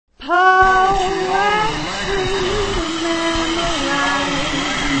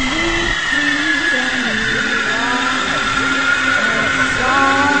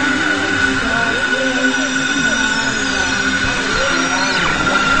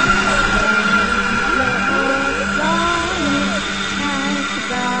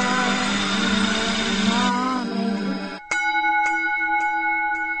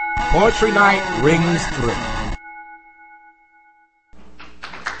Poetry Night rings through.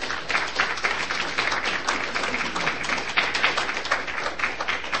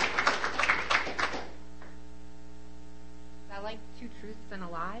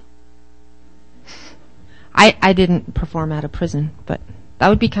 I didn't perform out of prison, but that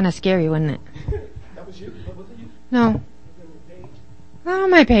would be kind of scary, wouldn't it? That was you? That wasn't you? No. Not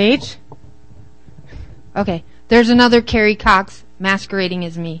on my page. Okay. There's another Kerry Cox masquerading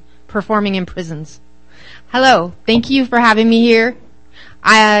as me, performing in prisons. Hello. Thank you for having me here.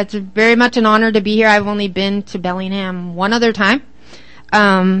 It's very much an honor to be here. I've only been to Bellingham one other time.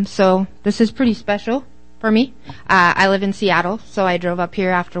 So this is pretty special for me. I live in Seattle, so I drove up here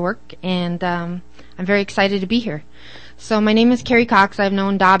after work, and I'm very excited to be here. So my name is Kerry Cox. I've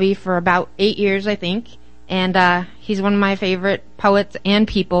known Dobby for about 8 years, I think, and he's one of my favorite poets and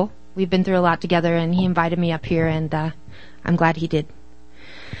people. We've been through a lot together, and he invited me up here, and I'm glad he did.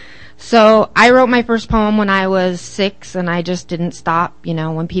 So I wrote my first poem when I was 6, and I just didn't stop. You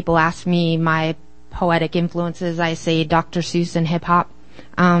know, when people ask me my poetic influences, I say Dr. Seuss and hip-hop.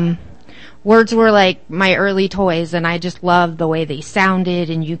 Words were like my early toys, and I just loved the way they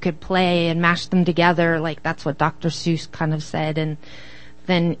sounded, and you could play and mash them together. Like, that's what Dr. Seuss kind of said. And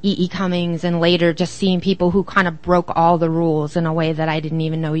then E.E. Cummings, and later just seeing people who kind of broke all the rules in a way that I didn't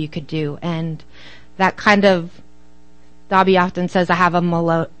even know you could do. And that kind of, Dobby often says I have a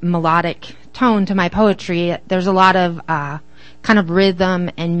melodic tone to my poetry. There's a lot of kind of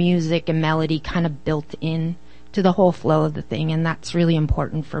rhythm and music and melody kind of built in to the whole flow of the thing, and that's really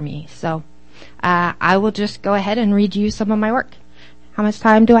important for me. So I will just go ahead and read you some of my work. How much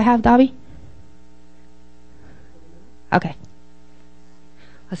time do I have, Dobby? Okay.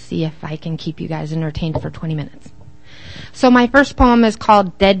 Let's see if I can keep you guys entertained for 20 minutes. So my first poem is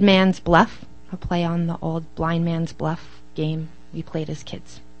called Dead Man's Bluff, a play on the old Blind Man's Bluff game we played as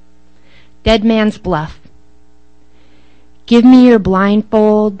kids. Dead Man's Bluff. Give me your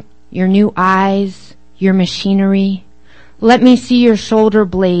blindfold, your new eyes, your machinery. Let me see your shoulder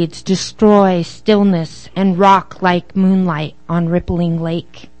blades destroy stillness and rock like moonlight on rippling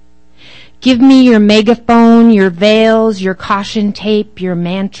lake. Give me your megaphone, your veils, your caution tape, your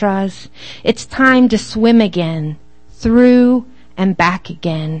mantras. It's time to swim again, through and back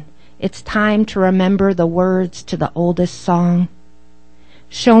again. It's time to remember the words to the oldest song.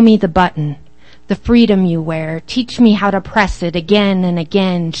 Show me the button, the freedom you wear. Teach me how to press it again and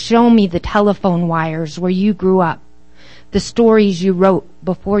again. Show me the telephone wires where you grew up, the stories you wrote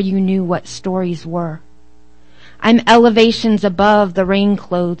before you knew what stories were. I'm elevations above the rain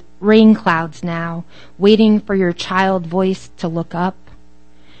clouds now, waiting for your child voice to look up.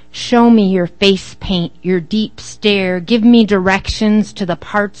 Show me your face paint, your deep stare. Give me directions to the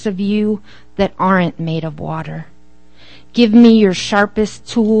parts of you that aren't made of water. Give me your sharpest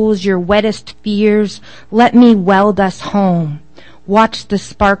tools, your wettest fears. Let me weld us home. Watch the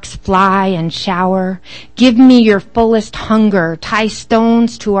sparks fly and shower. Give me your fullest hunger. Tie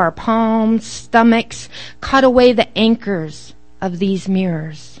stones to our palms, stomachs. Cut away the anchors of these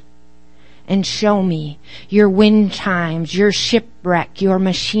mirrors. And show me your wind chimes, your shipwreck, your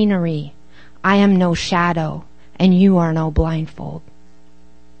machinery. I am no shadow, and you are no blindfold.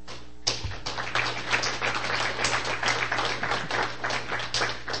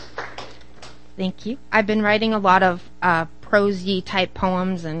 Thank you. I've been writing a lot of prosy type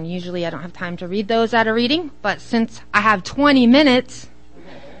poems, and usually I don't have time to read those at a reading, but since I have 20 minutes,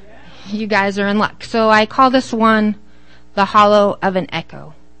 you guys are in luck. So I call this one The Hollow of an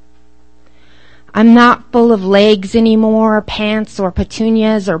Echo. I'm not full of legs anymore, pants or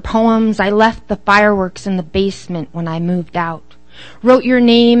petunias or poems. I left the fireworks in the basement when I moved out. Wrote your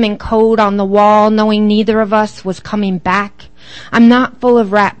name in code on the wall, knowing neither of us was coming back. I'm not full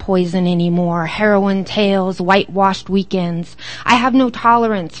of rat poison anymore, heroin tales, whitewashed weekends. I have no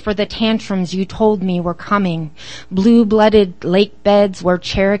tolerance for the tantrums you told me were coming. Blue-blooded lake beds where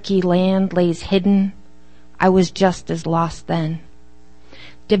Cherokee land lays hidden. I was just as lost then.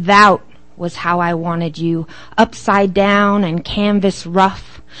 Devout was how I wanted you, upside down and canvas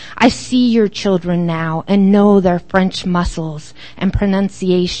rough. I see your children now and know their French muscles and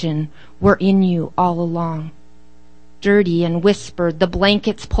pronunciation were in you all along. Dirty and whispered, the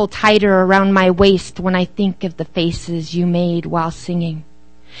blankets pull tighter around my waist when I think of the faces you made while singing.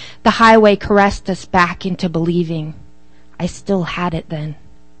 The highway caressed us back into believing. I still had it then.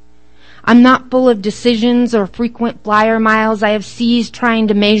 I'm not full of decisions or frequent flyer miles I have seized trying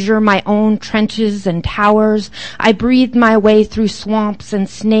to measure my own trenches and towers. I breathed my way through swamps and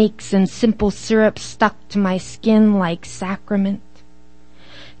snakes and simple syrup stuck to my skin like sacrament.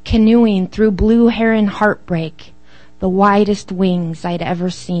 Canoeing through blue heron heartbreak, the widest wings I'd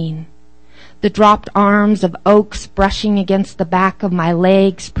ever seen. The dropped arms of oaks brushing against the back of my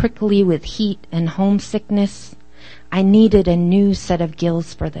legs, prickly with heat and homesickness. I needed a new set of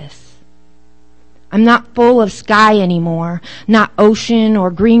gills for this. I'm not full of sky anymore, not ocean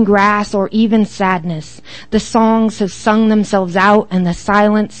or green grass or even sadness. The songs have sung themselves out and the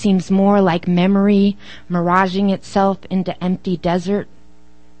silence seems more like memory miraging itself into empty desert,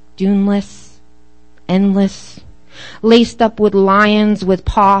 duneless, endless, laced up with lions with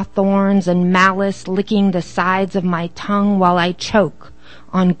paw thorns and malice licking the sides of my tongue while I choke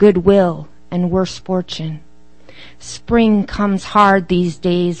on goodwill and worse fortune. Spring comes hard these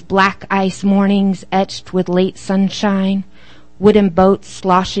days, black ice mornings etched with late sunshine, wooden boats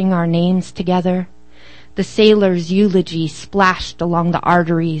sloshing our names together, the sailor's eulogy splashed along the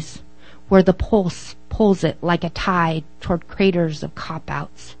arteries, where the pulse pulls it like a tide toward craters of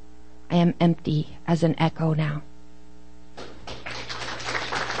cop-outs. I am empty as an echo now.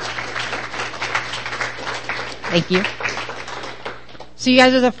 Thank you. So you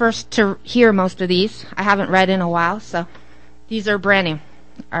guys are the first to hear most of these. I haven't read in a while, so these are brand new.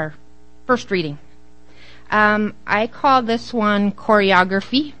 Our first reading. I call this one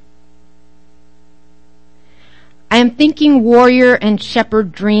Choreography. I am thinking warrior and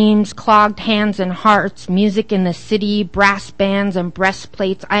shepherd dreams, clogged hands and hearts, music in the city, brass bands and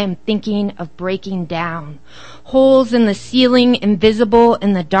breastplates. I am thinking of breaking down. Holes in the ceiling, invisible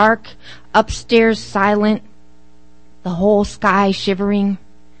in the dark, upstairs silent, the whole sky shivering.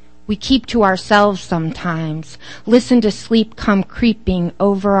 We keep to ourselves sometimes, listen to sleep come creeping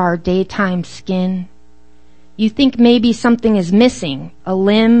over our daytime skin. You think maybe something is missing, a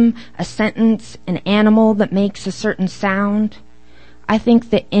limb, a sentence, an animal that makes a certain sound. I think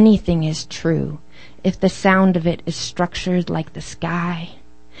that anything is true if the sound of it is structured like the sky.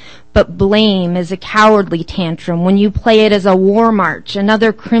 But blame is a cowardly tantrum when you play it as a war march,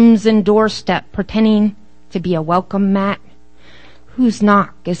 another crimson doorstep pretending to be a welcome mat. Whose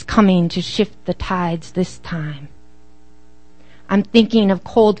knock is coming to shift the tides this time? I'm thinking of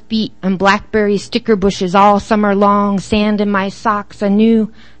cold feet and blackberry sticker bushes all summer long, sand in my socks, a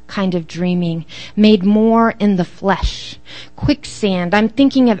new kind of dreaming, made more in the flesh. Quicksand, I'm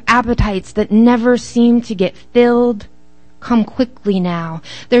thinking of appetites that never seem to get filled. Come quickly now.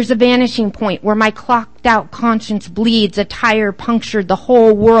 There's a vanishing point where my clocked out conscience bleeds, a tire punctured, the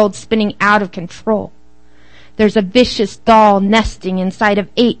whole world spinning out of control. There's a vicious doll nesting inside of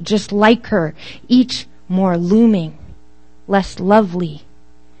 8 just like her, each more looming, less lovely.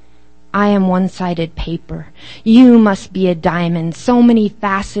 I am one-sided paper. You must be a diamond. So many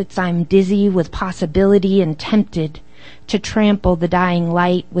facets I'm dizzy with possibility and tempted to trample the dying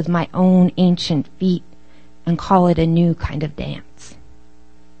light with my own ancient feet and call it a new kind of dance.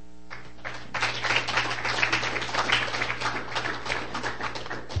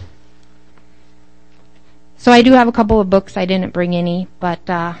 So I do have a couple of books. I didn't bring any, but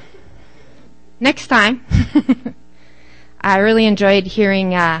next time. I really enjoyed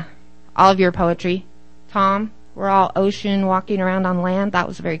hearing all of your poetry. Tom, we're all ocean walking around on land. That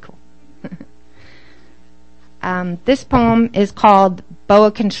was very cool. This poem is called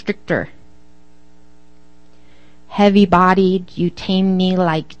Boa Constrictor. Heavy-bodied, you tame me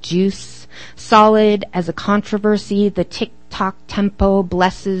like juice. Solid as a controversy, the tick-tock tempo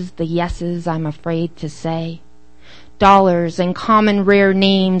blesses the yeses I'm afraid to say. Dollars and common rare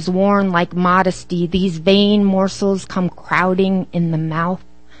names worn like modesty, these vain morsels come crowding in the mouth.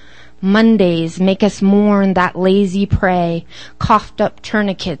 Mondays make us mourn that lazy prey, coughed up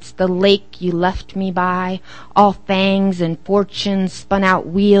tourniquets, the lake you left me by, all fangs and fortunes, spun out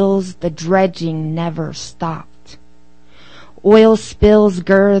wheels, the dredging never stopped. Oil spills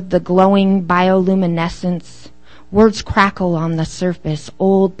gird the glowing bioluminescence. Words crackle on the surface,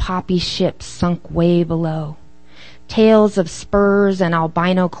 old poppy ships sunk way below. Tales of spurs and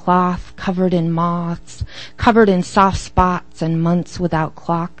albino cloth covered in moths, covered in soft spots and months without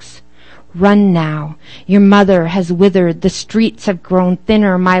clocks. Run now. Your mother has withered. The streets have grown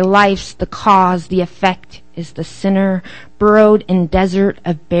thinner. My life's the cause. The effect is the sinner, burrowed in desert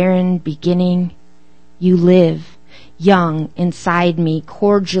of barren beginning. You live. Young inside me,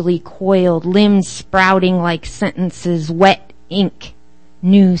 cordially coiled, limbs sprouting like sentences, wet ink,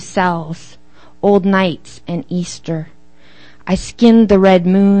 new cells, old nights and Easter. I skinned the red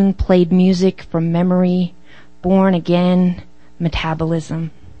moon, played music from memory, born again,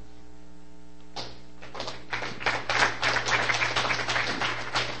 metabolism.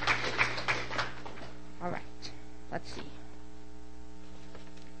 All right, let's see.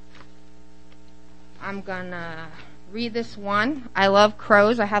 I'm gonna read this one. I love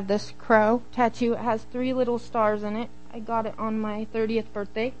crows. I have this crow tattoo. It has 3 little stars in it. I got it on my 30th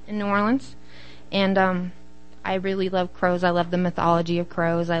birthday in New Orleans. And I really love crows. I love the mythology of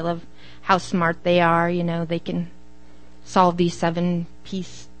crows. I love how smart they are. You know, they can solve these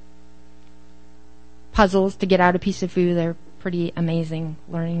 7-piece puzzles to get out a piece of food. They're pretty amazing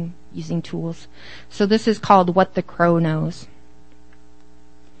learning using tools. So this is called What the Crow Knows.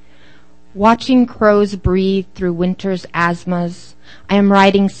 Watching crows breathe through winter's asthmas, I am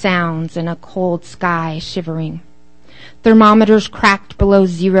writing sounds in a cold sky shivering. Thermometers cracked below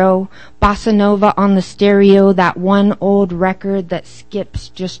zero, bossa nova on the stereo, that one old record that skips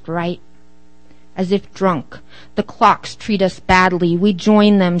just right. As if drunk, the clocks treat us badly. We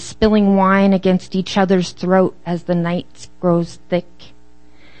join them, spilling wine against each other's throat as the night grows thick.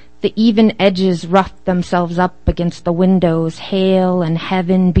 The even edges rough themselves up against the windows, hail and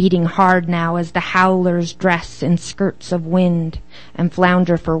heaven beating hard now as the howlers dress in skirts of wind and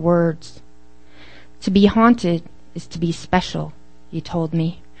flounder for words. To be haunted is to be special, you told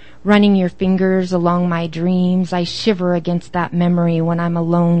me. Running your fingers along my dreams, I shiver against that memory when I'm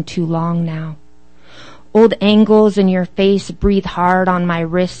alone too long now. Old angles in your face breathe hard on my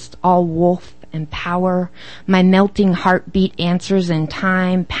wrist, all wolf and power. My melting heartbeat answers in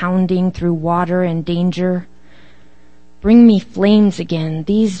time, pounding through water and danger. Bring me flames again.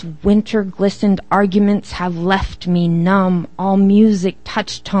 These winter-glistened arguments have left me numb. All music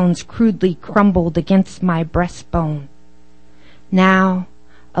touch tones crudely crumbled against my breastbone. Now,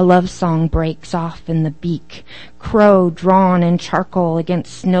 a love song breaks off in the beak, crow drawn in charcoal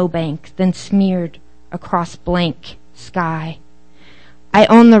against snowbank, then smeared across blank sky. I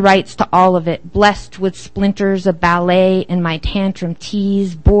own the rights to all of it, blessed with splinters of ballet in my tantrum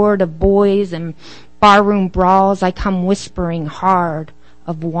tease, bored of boys and barroom brawls. I come whispering hard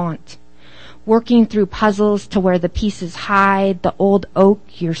of want, working through puzzles to where the pieces hide, the old oak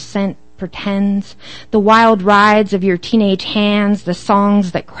your scent pretends, the wild rides of your teenage hands, the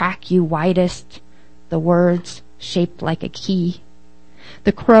songs that crack you widest, the words shaped like a key.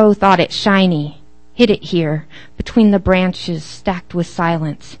 The crow thought it shiny, hid it here, between the branches stacked with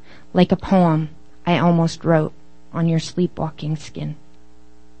silence, like a poem I almost wrote on your sleepwalking skin.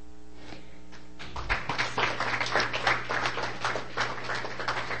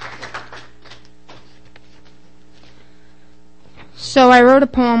 So I wrote a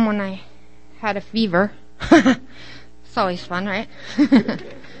poem when I had a fever. It's always fun, right?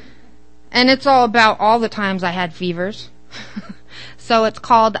 And it's all about all the times I had fevers. So it's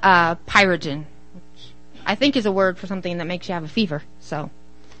called pyrogen, which I think is a word for something that makes you have a fever. So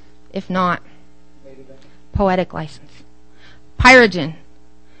if not, poetic license. Pyrogen.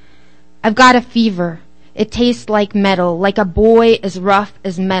 I've got a fever. It tastes like metal, like a boy as rough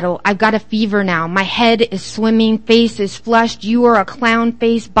as metal. I've got a fever now. My head is swimming, face is flushed. You are a clown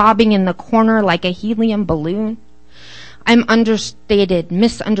face bobbing in the corner like a helium balloon. I'm understated,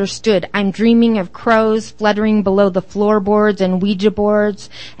 misunderstood. I'm dreaming of crows fluttering below the floorboards and Ouija boards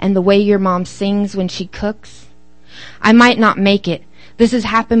and the way your mom sings when she cooks. I might not make it. This has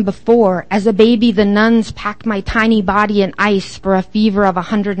happened before. As a baby, the nuns packed my tiny body in ice for a fever of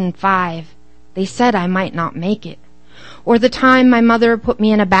 105. They said I might not make it. Or the time my mother put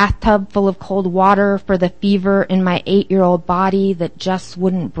me in a bathtub full of cold water for the fever in my 8-year-old body that just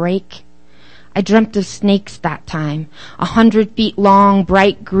wouldn't break. I dreamt of snakes that time, 100 feet long,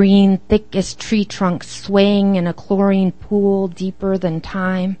 bright green, thick as tree trunks, swaying in a chlorine pool deeper than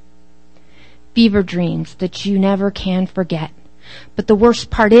time. Fever dreams that you never can forget. But the worst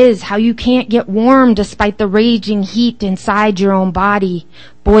part is how you can't get warm despite the raging heat inside your own body,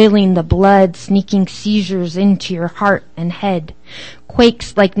 boiling the blood, sneaking seizures into your heart and head.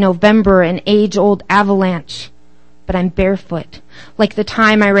 Quakes like November, an age-old avalanche. But I'm barefoot, like the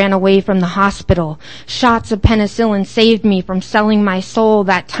time I ran away from the hospital. Shots of penicillin saved me from selling my soul,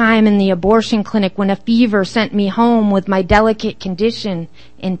 that time in the abortion clinic when a fever sent me home with my delicate condition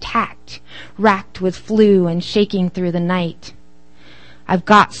intact, racked with flu and shaking through the night. I've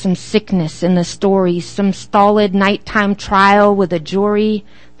got some sickness in the stories, some stolid nighttime trial with a jury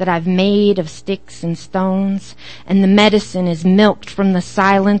that I've made of sticks and stones, and the medicine is milked from the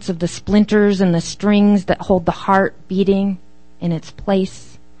silence of the splinters and the strings that hold the heart beating in its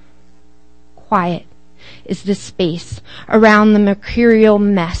place. Quiet is the space around the mercurial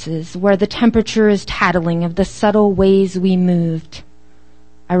masses where the temperature is tattling of the subtle ways we moved.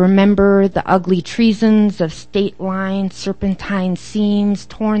 I remember the ugly treasons of state line serpentine seams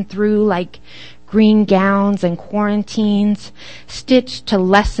torn through like green gowns and quarantines, stitched to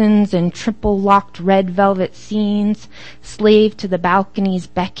lessons and triple-locked red velvet scenes, slave to the balcony's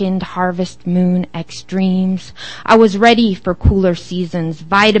beckoned harvest moon extremes. I was ready for cooler seasons,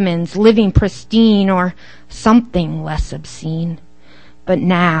 vitamins, living pristine, or something less obscene. But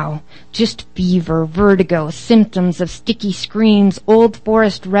now, just fever, vertigo, symptoms of sticky screams, old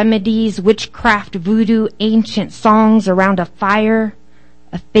forest remedies, witchcraft, voodoo, ancient songs around a fire,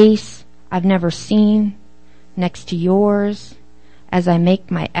 a face I've never seen, next to yours, as I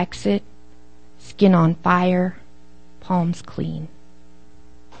make my exit, skin on fire, palms clean.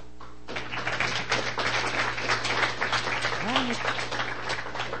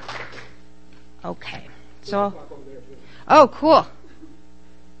 Okay, so, oh, cool.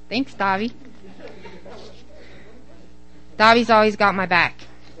 Thanks, Davi. Davi's always got my back.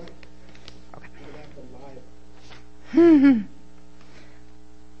 Okay.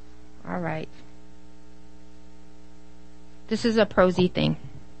 All right. This is a prosy thing.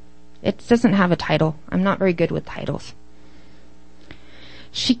 It doesn't have a title. I'm not very good with titles.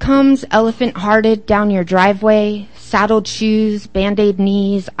 She comes elephant-hearted down your driveway, saddled shoes, Band-Aid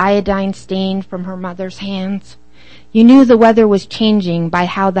knees, iodine stained from her mother's hands. You knew the weather was changing by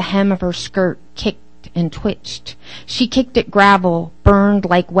how the hem of her skirt kicked and twitched. She kicked at gravel, burned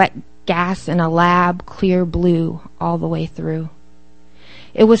like wet gas in a lab, clear blue all the way through.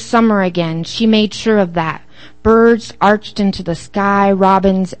 It was summer again. She made sure of that. Birds arched into the sky,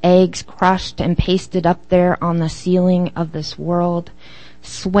 robins' eggs crushed and pasted up there on the ceiling of this world,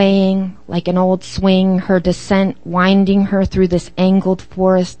 swaying like an old swing, her descent winding her through this angled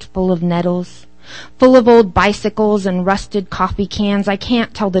forest full of nettles. Full of old bicycles and rusted coffee cans. I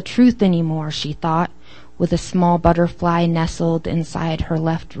can't tell the truth anymore, she thought, with a small butterfly nestled inside her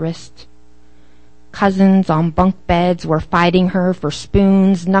left wrist. Cousins on bunk beds were fighting her for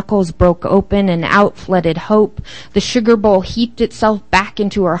spoons. Knuckles broke open and out flooded hope. The sugar bowl heaped itself back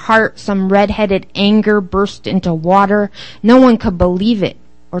into her heart. Some red-headed anger burst into water. No one could believe it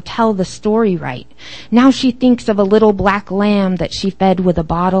or tell the story right. Now she thinks of a little black lamb that she fed with a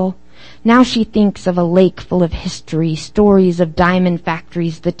bottle. Now she thinks of a lake full of history, stories of diamond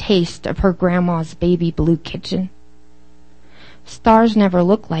factories, the taste of her grandma's baby blue kitchen. Stars never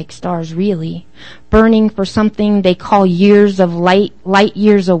look like stars really, burning for something they call years of light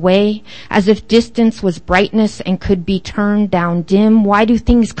years away, as if distance was brightness and could be turned down dim. Why do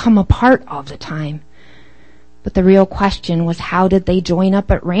things come apart all the time? But the real question was, how did they join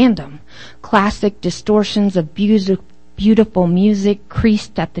up at random? Classic distortions of beautiful music,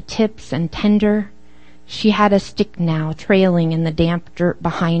 creased at the tips and tender. She had a stick now, trailing in the damp dirt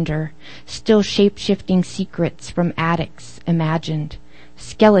behind her, still shape-shifting secrets from attics imagined.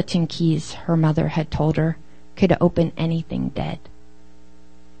 Skeleton keys, her mother had told her, could open anything dead.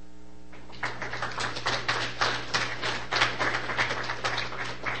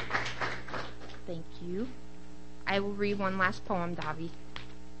 Thank you. I will read one last poem, Davi.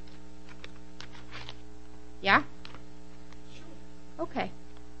 Yeah? Okay.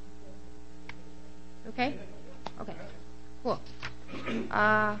 Okay? Okay. Cool.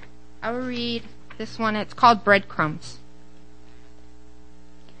 I will read this one. It's called Breadcrumbs.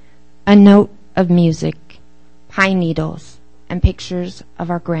 A note of music, pine needles, and pictures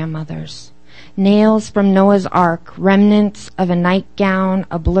of our grandmothers. Nails from Noah's Ark, remnants of a nightgown,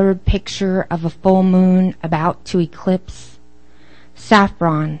 a blurred picture of a full moon about to eclipse.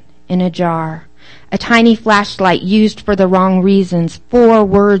 Saffron in a jar. A tiny flashlight used for the wrong reasons. 4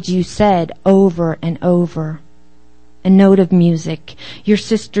 words you said over and over. A note of music. Your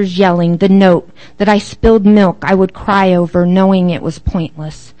sisters yelling. The note that I spilled milk I would cry over, knowing it was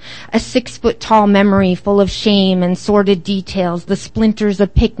pointless. A 6-foot-tall memory full of shame and sordid details. The splinters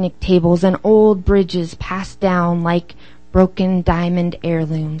of picnic tables and old bridges passed down like broken diamond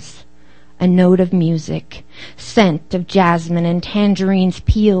heirlooms. A note of music, scent of jasmine and tangerines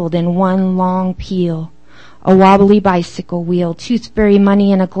peeled in one long peel, a wobbly bicycle wheel, tooth fairy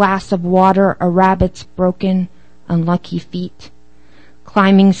money in a glass of water, a rabbit's broken, unlucky feet,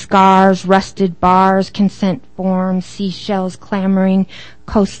 climbing scars, rusted bars, consent forms, seashells clamoring,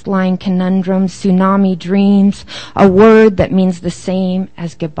 coastline conundrums, tsunami dreams, a word that means the same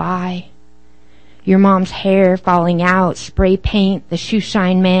as goodbye. Your mom's hair falling out, spray paint, the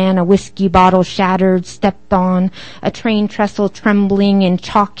shoeshine man, a whiskey bottle shattered, stepped on, a train trestle trembling and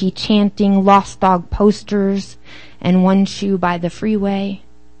chalky chanting, lost dog posters, and one shoe by the freeway.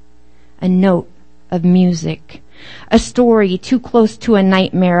 A note of music, a story too close to a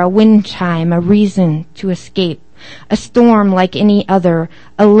nightmare, a wind chime, a reason to escape, a storm like any other,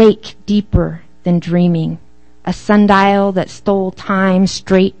 a lake deeper than dreaming, a sundial that stole time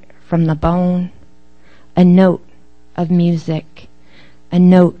straight from the bone. a note of music, a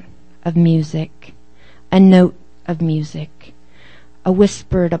note of music, a note of music, a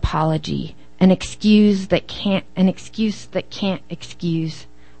whispered apology, an excuse that can't excuse,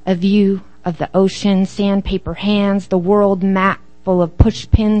 a view of the ocean, sandpaper hands, the world map full of push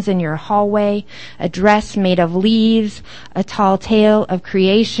pins in your hallway, a dress made of leaves, a tall tale of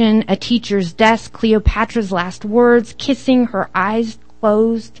creation, a teacher's desk, Cleopatra's last words, kissing her eyes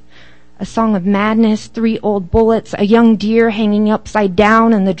closed, a song of madness, 3 old bullets, a young deer hanging upside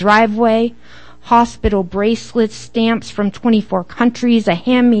down in the driveway, hospital bracelets, stamps from 24 countries, a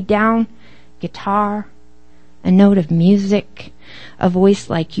hand-me-down guitar, a note of music, a voice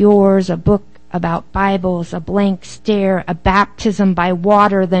like yours, a book about Bibles, a blank stare, a baptism by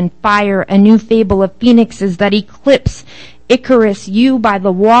water, then fire, a new fable of phoenixes that eclipse Icarus, you by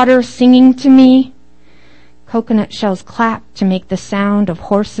the water singing to me. Coconut shells clap to make the sound of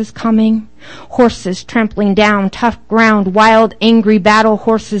horses coming. Horses trampling down tough ground. Wild, angry battle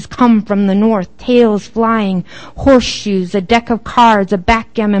horses come from the north, tails flying. Horseshoes, a deck of cards, a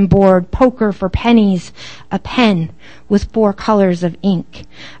backgammon board, poker for pennies, a pen with 4 colors of ink.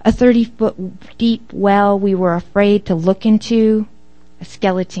 A 30-foot deep well we were afraid to look into. A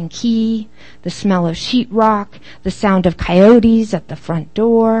skeleton key, the smell of sheetrock, the sound of coyotes at the front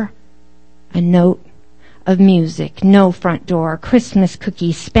door. A note of music, no front door, Christmas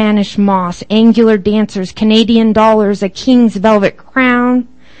cookies, Spanish moss, angular dancers, Canadian dollars, a king's velvet crown,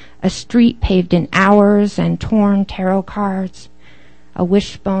 a street paved in hours and torn tarot cards, a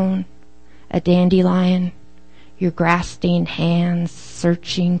wishbone, a dandelion, your grass-stained hands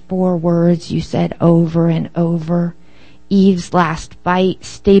searching for words you said over and over, Eve's last bite,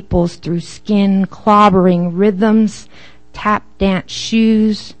 staples through skin, clobbering rhythms, tap dance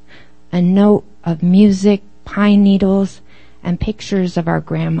shoes, a note of music, pine needles, and pictures of our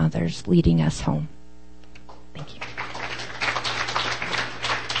grandmothers leading us home. Thank you.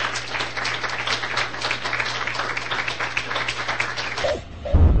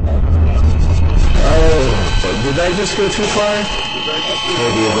 Oh, did I just go too far?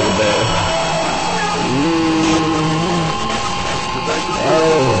 Maybe a little bit.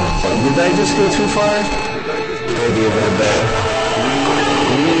 Oh, did I just go too far? Maybe a little bit.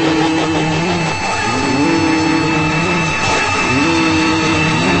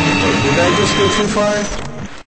 Did I just go too far?